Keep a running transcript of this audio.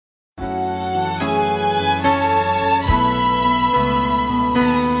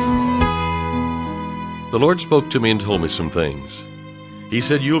The Lord spoke to me and told me some things. He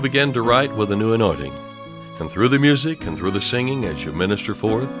said, you'll begin to write with a new anointing. And through the music and through the singing as you minister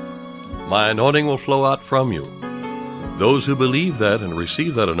forth, my anointing will flow out from you. Those who believe that and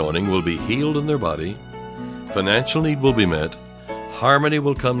receive that anointing will be healed in their body. Financial need will be met. Harmony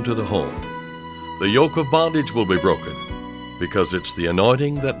will come to the home. The yoke of bondage will be broken, because it's the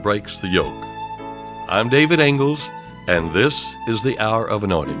anointing that breaks the yoke. I'm David Engels, and this is the Hour of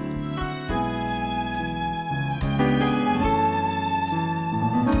Anointing.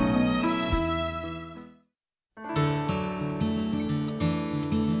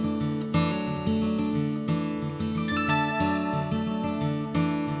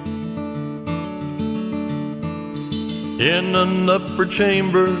 In an upper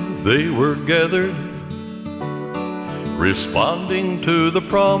chamber they were gathered, responding to the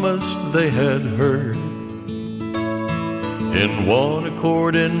promise they had heard, in one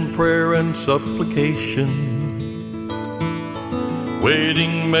accord in prayer and supplication,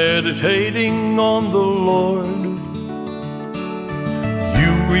 waiting, meditating on the Lord.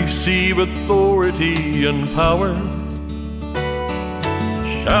 You receive authority and power,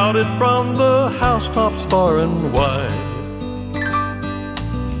 shouted from the housetops far and wide.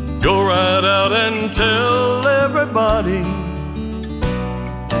 Go right out and tell everybody,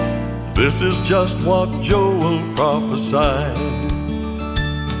 this is just what Joel prophesied.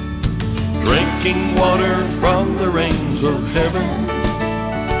 Drinking water from the rains of heaven,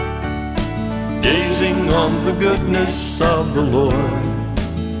 gazing on the goodness of the Lord,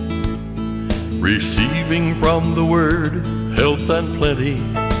 receiving from the Word health and plenty.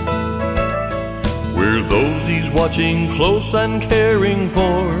 We're those He's watching close and caring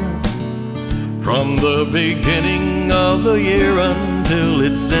for, from the beginning of the year until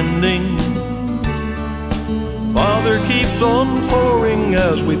its ending. Father keeps on pouring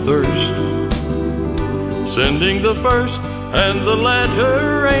as we thirst, sending the first and the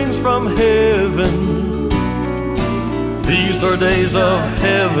latter rains from heaven. These are days of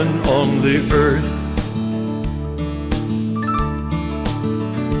heaven on the earth.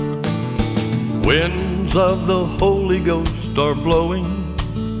 Winds of the Holy Ghost are blowing,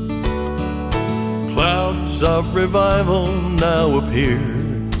 clouds of revival now appear.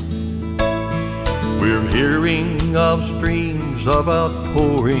 We're hearing of streams of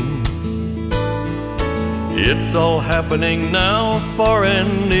outpouring. It's all happening now, far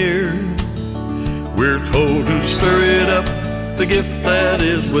and near. We're told to stir it up, the gift that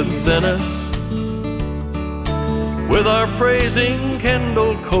is within us. With our praising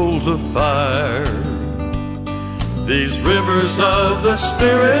kindle coals of fire. These rivers of the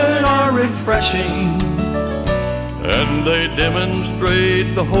Spirit are refreshing, and they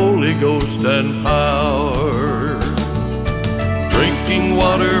demonstrate the Holy Ghost and power. Drinking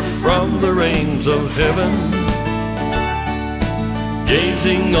water from the rains of heaven,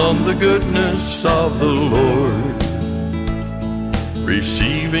 gazing on the goodness of the Lord,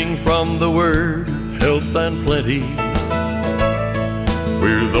 receiving from the Word health and plenty.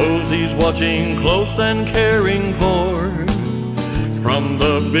 We're those He's watching close and caring for, from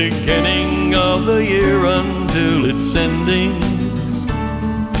the beginning of the year until its ending.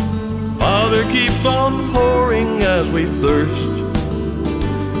 Father keeps on pouring as we thirst,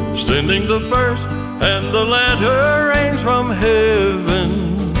 sending the first and the latter rains from heaven.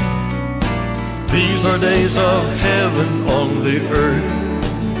 These are days of heaven on the earth,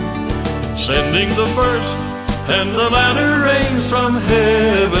 sending the first and the latter rains from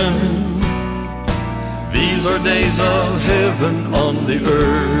heaven. These are days of heaven on the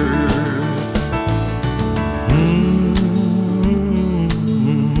earth.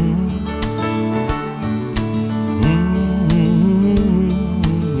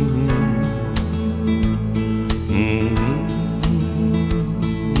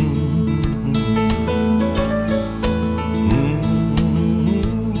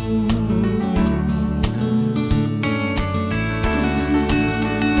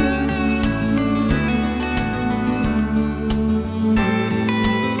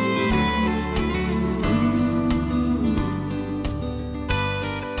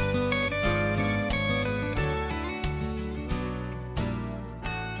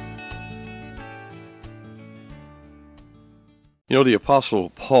 You know, the Apostle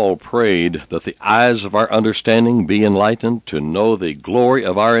Paul prayed that the eyes of our understanding be enlightened to know the glory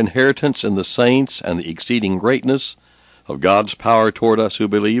of our inheritance in the saints and the exceeding greatness of God's power toward us who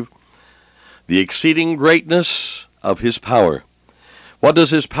believe. The exceeding greatness of His power. What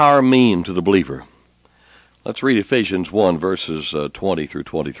does His power mean to the believer? Let's read Ephesians 1, verses 20 through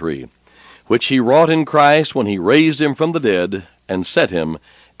 23. Which He wrought in Christ when He raised Him from the dead and set Him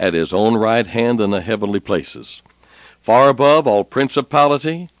at his own right hand in the heavenly places, far above all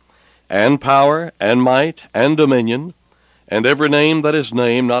principality, and power, and might, and dominion, and every name that is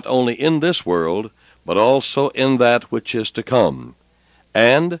named, not only in this world, but also in that which is to come,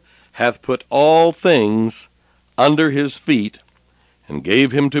 and hath put all things under his feet, and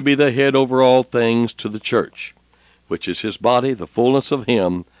gave him to be the head over all things to the church, which is his body, the fullness of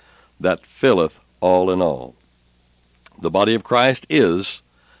him that filleth all in all. The body of Christ is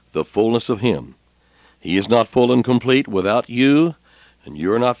the fullness of him. He is not full and complete without you, and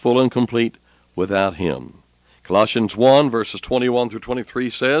you are not full and complete without him. Colossians 1, verses 21 through 23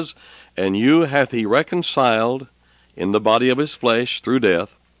 says, And you hath he reconciled in the body of his flesh through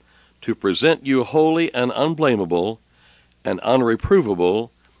death, to present you holy and unblameable and unreprovable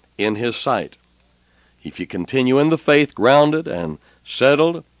in his sight. If you continue in the faith, grounded and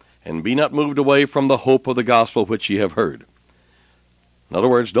settled, and be not moved away from the hope of the gospel which ye have heard. In other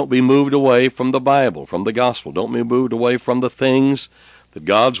words, don't be moved away from the Bible, from the gospel. Don't be moved away from the things that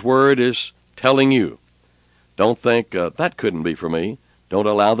God's word is telling you. Don't think, that couldn't be for me. Don't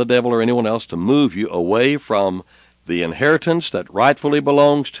allow the devil or anyone else to move you away from the inheritance that rightfully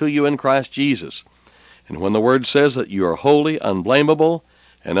belongs to you in Christ Jesus. And when the word says that you are holy, unblameable,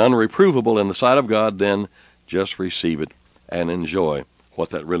 and unreprovable in the sight of God, then just receive it and enjoy what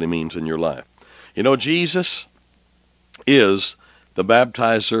that really means in your life. You know, Jesus is the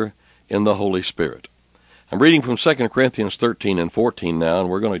baptizer in the Holy Spirit. I'm reading from 2 Corinthians 13 and 14 now, and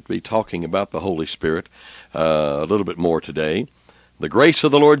we're going to be talking about the Holy Spirit a little bit more today. The grace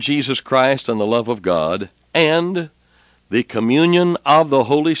of the Lord Jesus Christ and the love of God and the communion of the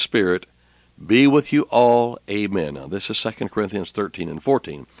Holy Spirit be with you all. Amen. Now, this is 2 Corinthians 13 and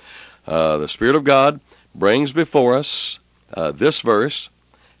 14. The Spirit of God brings before us this verse,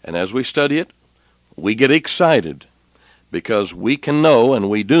 and as we study it, we get excited because we can know, and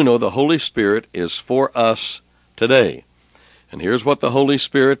we do know, the Holy Spirit is for us today. And here's what the Holy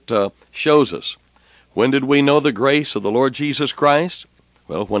Spirit shows us. When did we know the grace of the Lord Jesus Christ?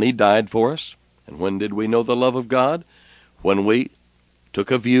 Well, when he died for us. And when did we know the love of God? When we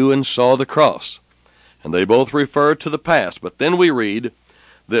took a view and saw the cross. And they both refer to the past. But then we read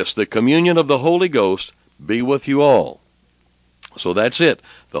this, the communion of the Holy Ghost be with you all. So that's it.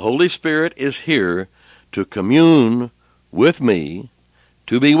 The Holy Spirit is here to commune with me,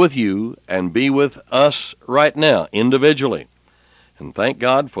 to be with you, and be with us right now, individually. And thank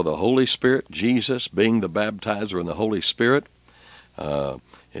God for the Holy Spirit, Jesus being the baptizer in the Holy Spirit.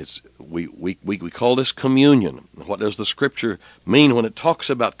 We call this communion. What does the Scripture mean when it talks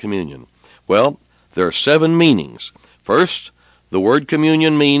about communion? Well, there are 7 meanings. First, the word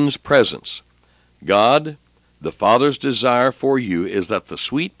communion means presence. God, the Father's desire for you is that the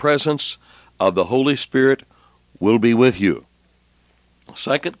sweet presence of the Holy Spirit will be with you.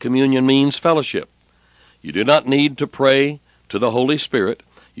 Second, communion means fellowship. You do not need to pray to the Holy Spirit.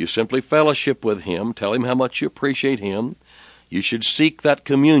 You simply fellowship with him, tell him how much you appreciate him. You should seek that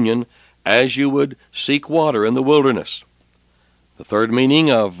communion as you would seek water in the wilderness. The third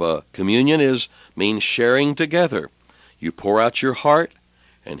meaning of communion means sharing together. You pour out your heart,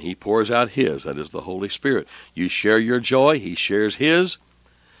 and he pours out his. That is the Holy Spirit. You share your joy, he shares his.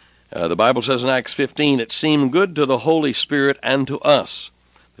 The Bible says in Acts 15, it seemed good to the Holy Spirit and to us.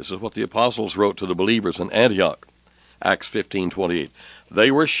 This is what the apostles wrote to the believers in Antioch. Acts 15:28.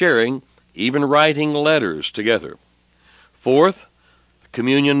 They were sharing, even writing letters together. Fourth,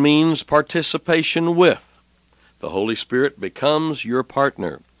 communion means participation with. The Holy Spirit becomes your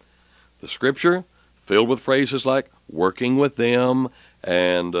partner. The Scripture, filled with phrases like working with them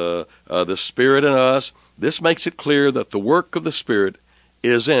and the Spirit in us, this makes it clear that the work of the Spirit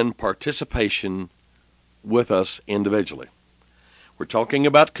is in participation with us individually. We're talking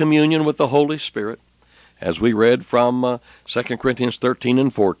about communion with the Holy Spirit, as we read from 2 Corinthians 13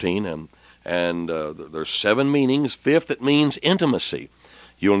 and 14, and there's 7 meanings. Fifth, it means intimacy.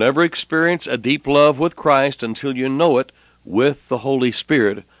 You'll never experience a deep love with Christ until you know it with the Holy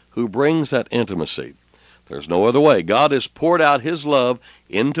Spirit who brings that intimacy. There's no other way. God has poured out his love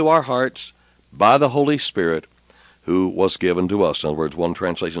into our hearts by the Holy Spirit who was given to us. In other words, one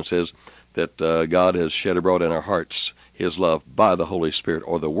translation says that God has shed abroad in our hearts his love by the Holy Spirit,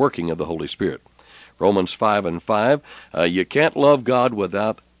 or the working of the Holy Spirit. Romans 5 and 5, you can't love God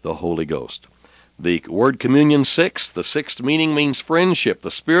without the Holy Ghost. The word communion 6, the 6th meaning means friendship.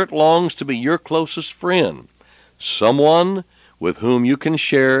 The Spirit longs to be your closest friend, someone with whom you can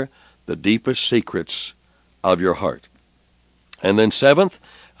share the deepest secrets of your heart. And then 7th,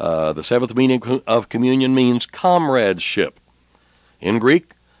 the 7th meaning of communion means comradeship. In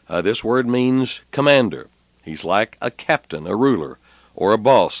Greek, this word means commander. He's like a captain, a ruler, or a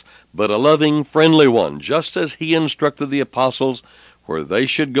boss, but a loving, friendly one, just as he instructed the apostles where they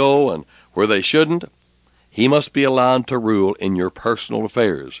should go and where they shouldn't. He must be allowed to rule in your personal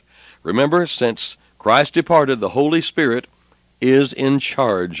affairs. Remember, since Christ departed, the Holy Spirit is in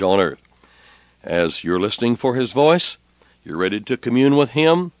charge on earth. As you're listening for his voice, you're ready to commune with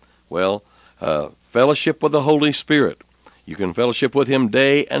him. Well, fellowship with the Holy Spirit. You can fellowship with him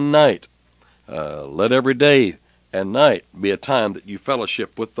day and night. Let every day and night be a time that you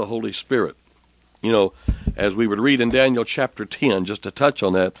fellowship with the Holy Spirit. You know, as we would read in Daniel chapter 10, just to touch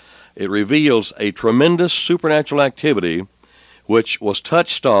on that, it reveals a tremendous supernatural activity which was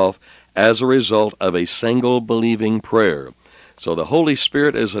touched off as a result of a single believing prayer. So the Holy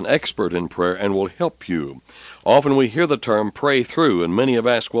Spirit is an expert in prayer and will help you. Often we hear the term pray through, and many have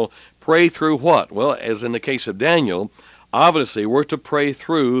asked, well, pray through what? Well, as in the case of Daniel, obviously we're to pray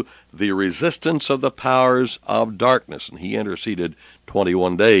through the resistance of the powers of darkness. And he interceded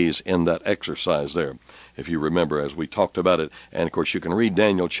 21 days in that exercise there, if you remember, as we talked about it. And, of course, you can read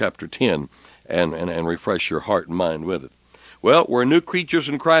Daniel chapter 10 and refresh your heart and mind with it. Well, we're new creatures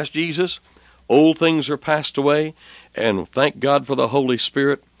in Christ Jesus. Old things are passed away. And thank God for the Holy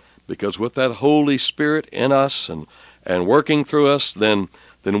Spirit, because with that Holy Spirit in us and working through us, then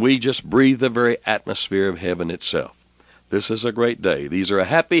we just breathe the very atmosphere of heaven itself. This is a great day. These are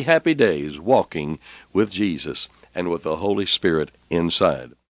happy, happy days walking with Jesus and with the Holy Spirit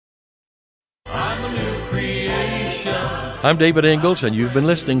inside. I'm a new creation. I'm David Ingalls, and you've been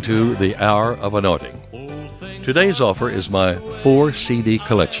listening to The Hour of Anointing. Today's offer is my 4-CD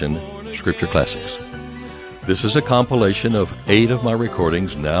collection, Scripture Classics. This is a compilation of 8 of my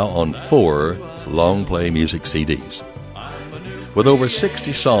recordings, now on 4 long-play music CDs. With over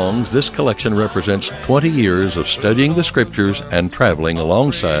 60 songs, this collection represents 20 years of studying the Scriptures and traveling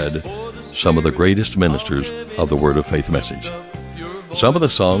alongside some of the greatest ministers of the Word of Faith message. Some of the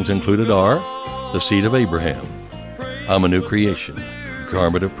songs included are The Seed of Abraham, I'm a New Creation,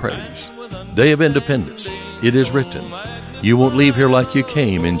 Garment of Praise, Day of Independence, It Is Written, You Won't Leave Here Like You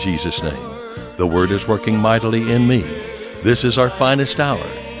Came, in Jesus' name, The Word is Working Mightily in Me, This is Our Finest Hour,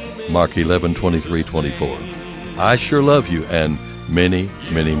 Mark 11:23-24, I Sure Love You, and many,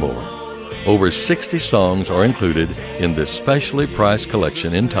 many more. Over 60 songs are included in this specially priced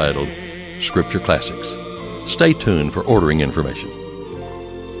collection entitled Scripture Classics. Stay tuned for ordering information.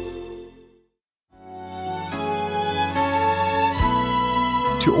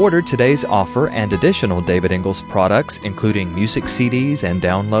 To order today's offer and additional David Ingalls products, including music CDs and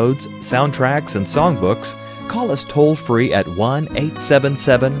downloads, soundtracks, and songbooks, call us toll-free at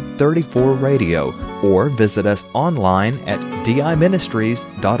 1-877-34-RADIO or visit us online at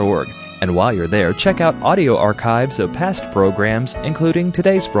diministries.org. And while you're there, check out audio archives of past programs, including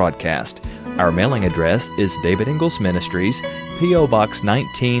today's broadcast. Our mailing address is David Ingalls Ministries, P.O. Box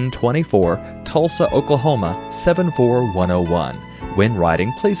 1924, Tulsa, Oklahoma 74101. When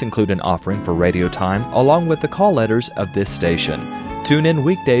writing, please include an offering for radio time along with the call letters of this station. Tune in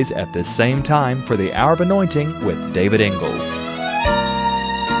weekdays at this same time for the Hour of Anointing with David Ingalls.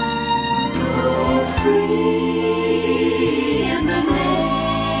 Free.